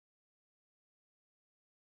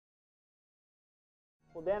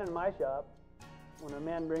Well, down in my shop, when a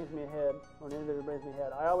man brings me a head, or an individual brings me a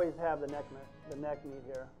head, I always have the neck meat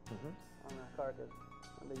here on the carcass.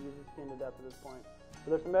 They use the skin to death at this point.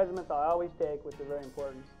 So there's some measurements I always take, which are very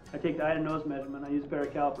important. I take the eye to nose measurement. I use a pair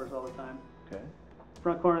of calipers all the time. Okay.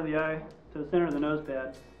 Front corner of the eye to the center of the nose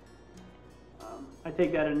pad. I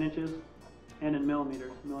take that in inches and in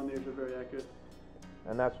millimeters. Millimeters are very accurate.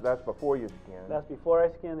 And that's before you skin. That's before I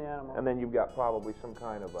skin the animal. And then you've got probably some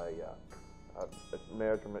kind of a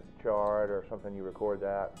measurement chart or something, you record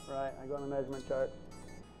that. Right, I go on the measurement chart.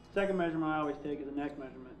 Second measurement I always take is a neck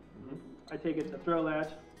measurement. I take it at the throat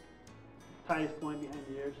latch, tightest point behind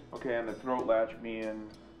the ears. Okay, and the throat latch being?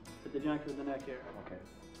 At the juncture of the neck hair. Okay.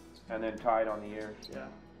 And then tied on the ears? Yeah.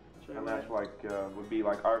 And that's like, would be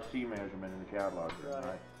like RC measurement in the catalog,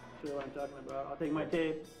 right? Show you what I'm talking about. I'll take my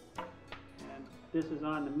tape, and this is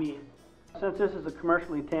on the meat. Since this is a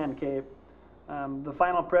commercially tanned cape, the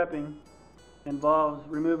final prepping involves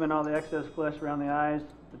removing all the excess flesh around the eyes,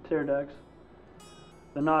 the tear ducts,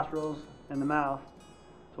 the nostrils, and the mouth.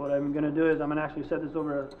 So what I'm going to do is I'm going to actually set this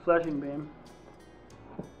over a fleshing beam.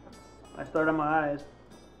 I start on my eyes,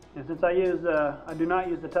 and since I do not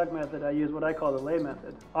use the tuck method, I use what I call the lay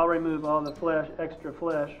method. I'll remove all the flesh, extra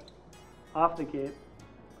flesh, off the cape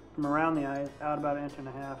from around the eyes out about 1.5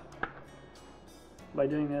 inches. By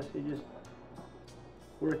doing this, you just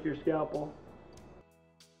work your scalpel.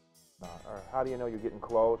 Or how do you know you're getting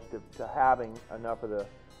close to having enough of the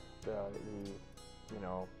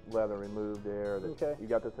leather removed there? That you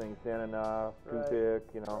got the thing thin enough, too thick,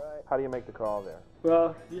 Right. How do you make the call there?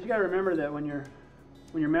 Well, you just got to remember that when you're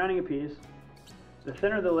mounting a piece, the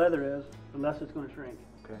thinner the leather is, the less it's going to shrink.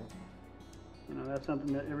 Okay. That's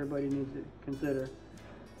something that everybody needs to consider.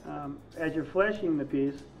 As you're fleshing the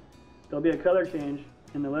piece, there'll be a color change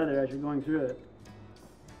in the leather as you're going through it.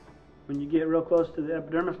 When you get real close to the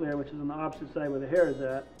epidermis layer, which is on the opposite side where the hair is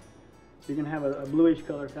at, you're going to have a bluish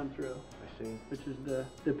color come through. I see. Which is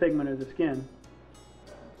the pigment of the skin.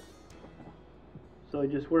 So you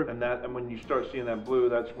just work. And when you start seeing that blue,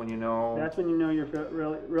 that's when you know. That's when you know you're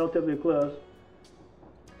relatively close,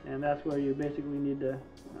 and that's where you basically need to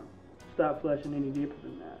stop fleshing any deeper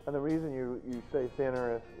than that. And the reason you say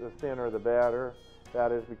thinner, the thinner the better,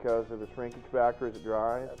 that is because of the shrinkage factor as it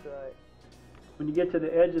dries? That's right. When you get to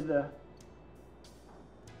the edge of the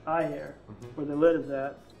eye hair, where the lid is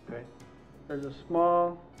at, there's a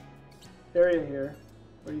small area here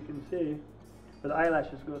where you can see where the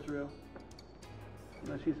eyelashes go through.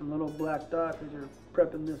 You'll see some little black dots as you're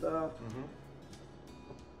prepping this off.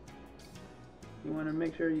 You want to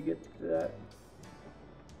make sure you get to that.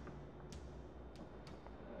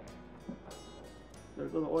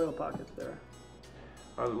 There's little oil pockets there.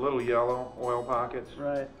 Are the little yellow oil pockets?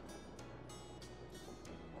 Right.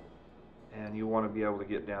 And you want to be able to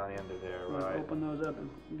get down into there, right? Open those up and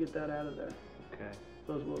get that out of there. Okay.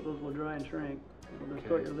 Those will dry and shrink. It'll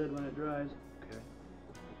distort your lid when it dries. Okay.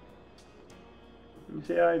 You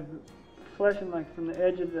see, I'm fleshing like from the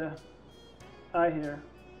edge of the eye hair,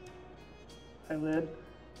 eyelid.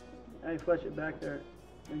 I flesh it back there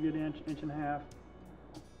a good inch, 1.5 inches.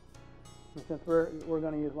 And since we're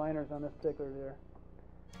going to use liners on this particular deer,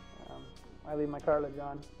 I leave my cartilage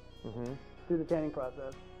on through the tanning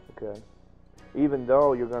process. Okay. Even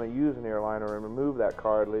though you're going to use an air liner and remove that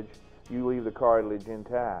cartilage, you leave the cartilage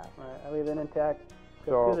intact. Right. I leave it intact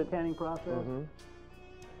through the tanning process.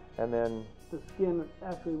 And then the skin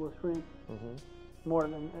actually will shrink more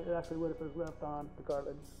than it actually would if it was left on the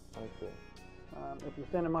cartilage. I see. If you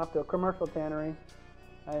send them off to a commercial tannery,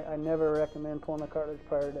 I never recommend pulling the cartilage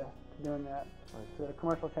prior to doing that. So the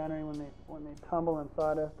commercial tannery, when they tumble in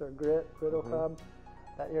sawdust or griddle cob,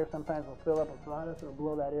 that ear sometimes will fill up with sawdust or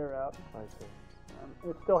blow that ear out. I see.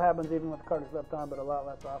 It still happens even with the cartilage left on, but a lot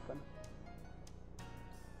less often.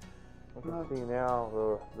 I can see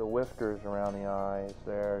now the whiskers around the eyes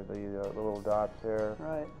there, the little dots there.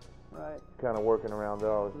 Right, right. Kind of working around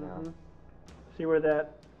those now. See where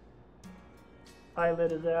that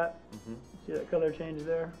eyelid is at? See that color change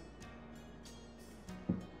there?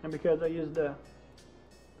 And because I used the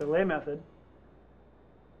lay method,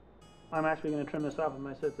 I'm actually going to trim this off with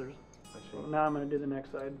my scissors. I see. So now I'm going to do the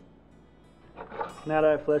next side. Now that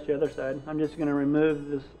I've fleshed the other side, I'm just going to remove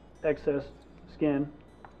this excess skin.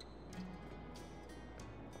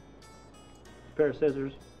 A pair of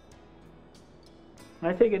scissors. And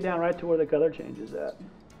I take it down right to where the color change is at,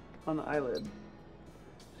 on the eyelid.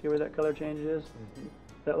 See where that color change is?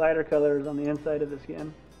 That lighter color is on the inside of the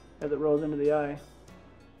skin as it rolls into the eye.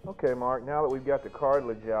 Okay, Mark, now that we've got the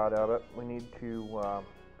cartilage out of it, we need to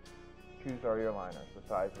choose our ear liners, the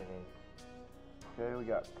size we need. Okay, we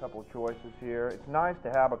got a couple of choices here. It's nice to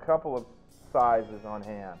have a couple of sizes on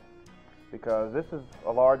hand, because this is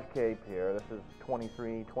a large cape here. This is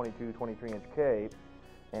 23, 22, 23-inch cape,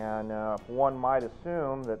 and one might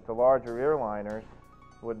assume that the larger ear liners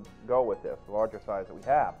would go with this, the larger size that we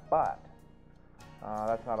have, but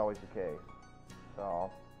that's not always the case.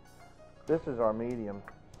 So this is our medium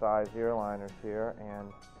size ear liners here,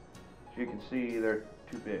 and as you can see, they're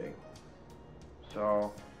too big.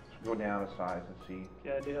 So let's go down a size and see.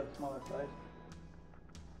 Yeah, I do have a smaller size.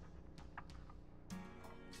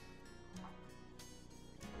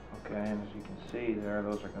 Okay, and as you can see there,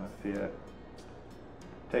 those are going to fit.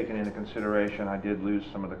 Taking into consideration, I did lose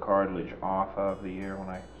some of the cartilage off of the ear when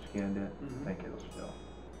I skinned it. I think it'll still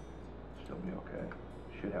be okay.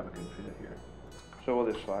 Should have a good fit here. So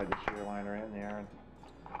we'll just slide this ear liner in there and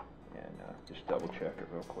just double check it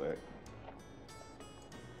real quick.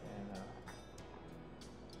 And as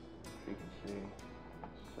you can see,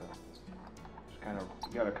 it's kind of,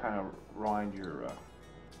 you got to kind of wind your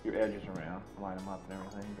edges around, line them up and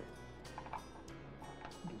everything. But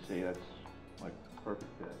you can see that's like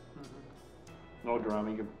perfect fit. No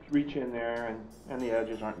drumming. You can reach in there and the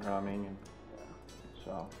edges aren't drumming. And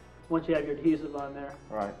so once you have your adhesive on there,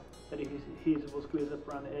 right, that adhesive will squeeze up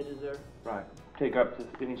around the edges there. Right. Take up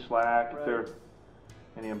any slack, right, if there are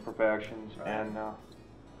any imperfections, right, and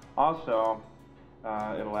also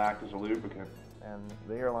it'll act as a lubricant, and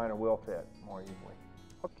the ear liner will fit more easily.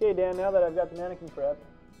 Okay, Dan, now that I've got the mannequin prepped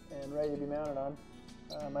and ready to be mounted on,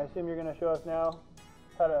 I assume you're going to show us now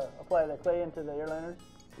how to apply the clay into the ear liners,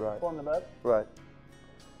 Right. form the butt. Right.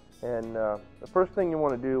 And the first thing you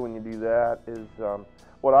want to do when you do that is,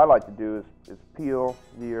 what I like to do is peel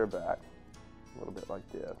the ear back a little bit like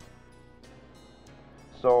this,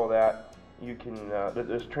 so that you can,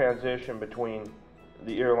 this transition between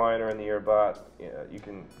the ear liner and the ear butt, you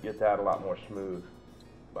can get that a lot more smooth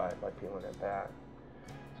by peeling it back.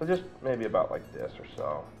 So just maybe about like this or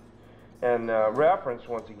so. And reference,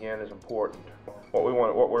 once again, is important.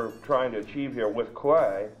 What we're trying to achieve here with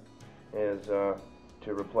clay is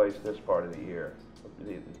to replace this part of the ear,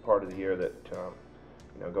 the part of the ear that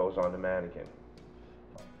goes on the mannequin.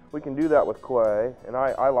 We can do that with clay, and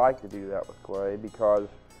I like to do that with clay because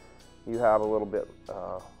you have a little bit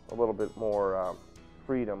more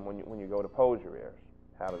freedom when you go to pose your ears,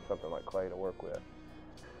 having something like clay to work with.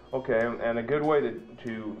 Okay, and a good way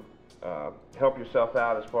to help yourself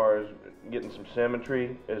out as far as getting some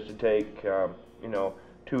symmetry is to take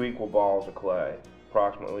 2 equal balls of clay,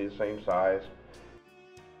 approximately the same size,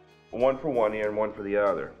 one for one ear and one for the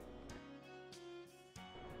other.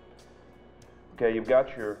 Okay, you've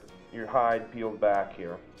got your hide peeled back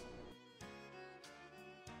here.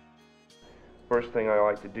 First thing I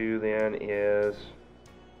like to do then is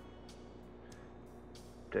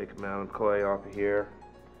take a mound of clay off of here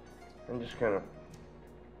and just kind of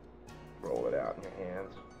roll it out in your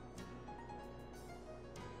hands.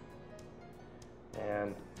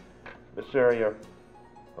 And this area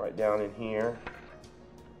right down in here,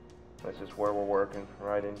 this is where we're working,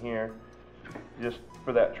 right in here. Just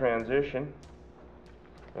for that transition,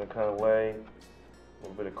 I'm going to kind of lay a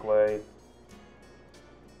little bit of clay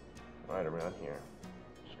right around here.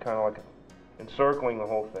 Just kind of like encircling the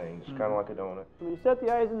whole thing, just kind of like a donut. When you set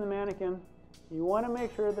the eyes in the mannequin, you want to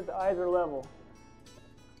make sure that the eyes are level.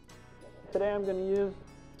 Today I'm going to use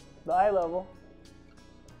the eye level.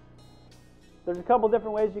 There's a couple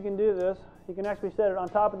different ways you can do this. You can actually set it on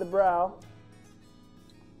top of the brow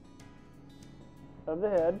of the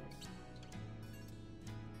head,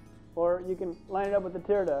 or you can line it up with the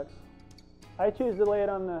tear ducts. I choose to lay it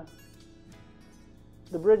on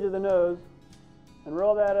the bridge of the nose and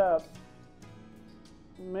roll that up.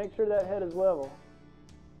 Make sure that head is level.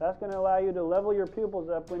 That's going to allow you to level your pupils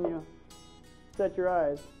up when you set your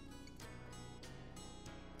eyes.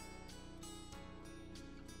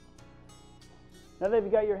 Now that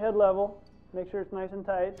you've got your head level, make sure it's nice and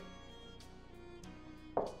tight.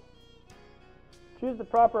 Choose the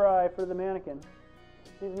proper eye for the mannequin.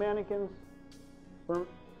 These mannequins were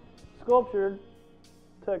sculptured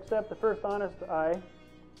to accept the first honest eye.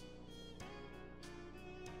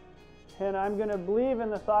 And I'm going to believe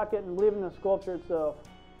in the socket and believe in the sculpture itself.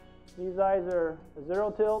 These eyes are a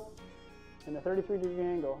 0 tilt and a 33-degree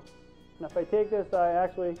angle. And if I take this eye,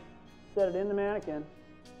 actually set it in the mannequin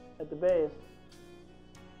at the base,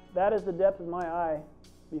 that is the depth of my eye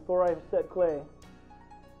before I set clay.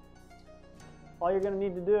 All you're going to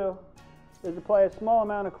need to do is apply a small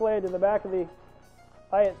amount of clay to the back of the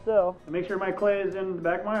eye itself. And make sure my clay is in the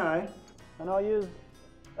back of my eye. And I'll use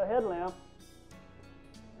a headlamp.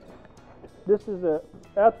 This is the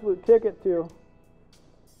absolute ticket to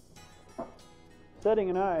setting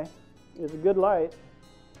an eye, is a good light.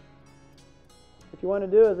 What you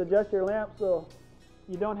want to do is adjust your lamp so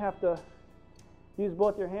you don't have to use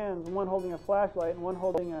both your hands, one holding a flashlight and one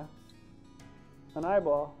holding an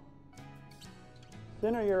eyeball.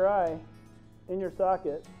 Center your eye in your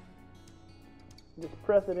socket. Just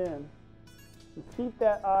press it in. And seat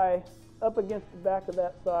that eye up against the back of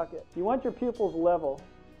that socket. You want your pupils level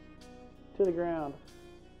to the ground.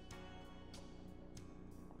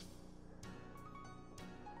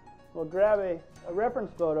 We'll grab a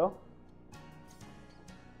reference photo,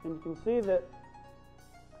 and you can see that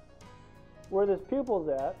where this pupil's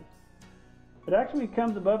at, it actually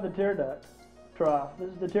comes above the tear duct trough. This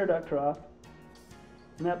is the tear duct trough.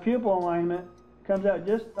 And that pupil alignment comes out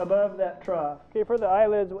just above that trough. Okay, for the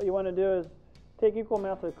eyelids, what you want to do is take equal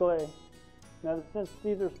amounts of clay. Now, since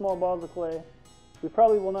these are small balls of clay, we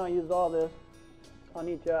probably will not use all this on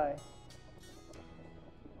each eye.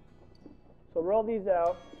 So roll these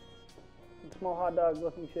out in small hot dog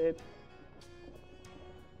looking shapes.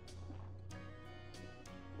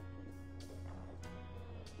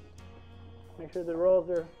 Make sure the rolls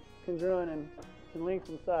are congruent in length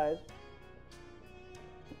and size.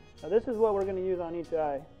 Now this is what we're going to use on each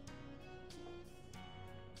eye.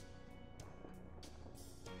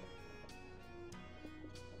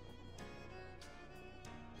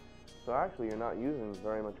 So actually you're not using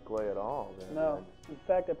very much clay at all then, No. right? In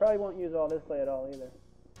fact, I probably won't use all this clay at all either.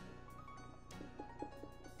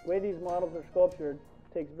 The way these models are sculptured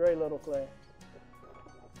takes very little clay.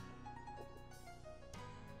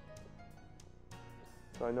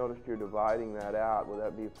 So I noticed you're dividing that out. Would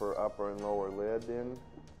that be for upper and lower lid then?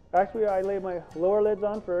 Actually, I lay my lower lids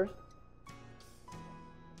on first.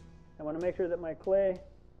 I want to make sure that my clay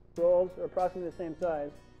rolls are approximately the same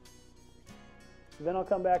size. Then I'll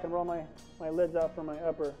come back and roll my lids out for my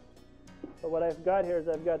upper. But what I've got here is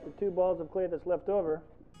I've got the two balls of clay that's left over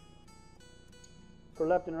for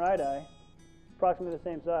left and right eye, approximately the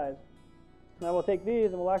same size. Now we'll take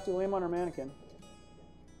these and we'll actually lay them on our mannequin.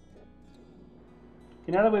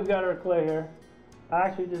 Okay, now that we've got our clay here, I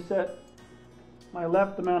actually just set my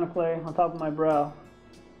left amount of clay on top of my brow.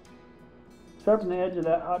 Sharpen the edge of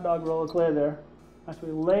that hot dog roll of clay there.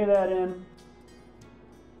 Actually lay that in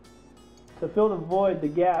to fill the void, the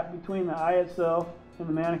gap between the eye itself and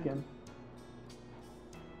the mannequin.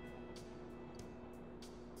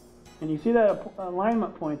 And you see that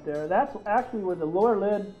alignment point there? That's actually where the lower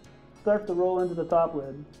lid starts to roll into the top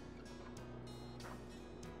lid.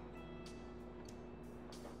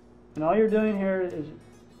 And all you're doing here is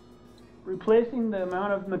replacing the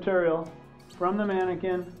amount of material from the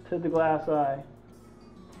mannequin to the glass eye.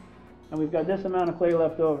 And we've got this amount of clay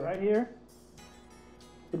left over. Right here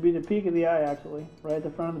would be the peak of the eye actually, right at the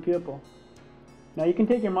front of the pupil. Now you can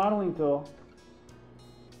take your modeling tool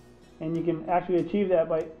and you can actually achieve that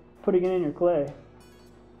by putting it in your clay.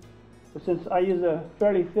 But since I use a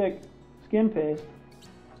fairly thick skin paste,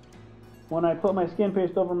 when I put my skin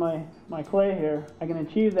paste over my clay here, I can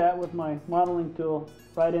achieve that with my modeling tool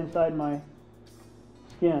right inside my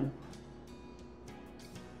skin.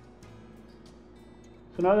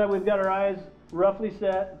 So now that we've got our eyes roughly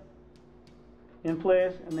set in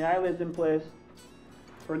place and the eyelids in place,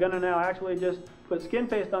 we're going to now actually just put skin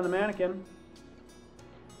paste on the mannequin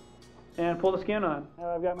and pull the skin on.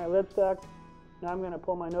 Now I've got my lips tucked. Now I'm going to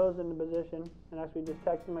pull my nose into position and actually just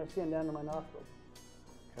texture my skin down to my nostrils.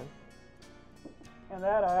 Okay. And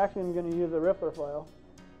that I actually am going to use a riffler file.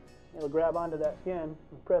 It'll grab onto that skin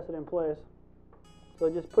and press it in place. So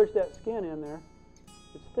just push that skin in there.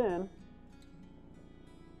 It's thin.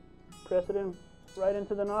 Press it in right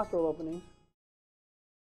into the nostril openings.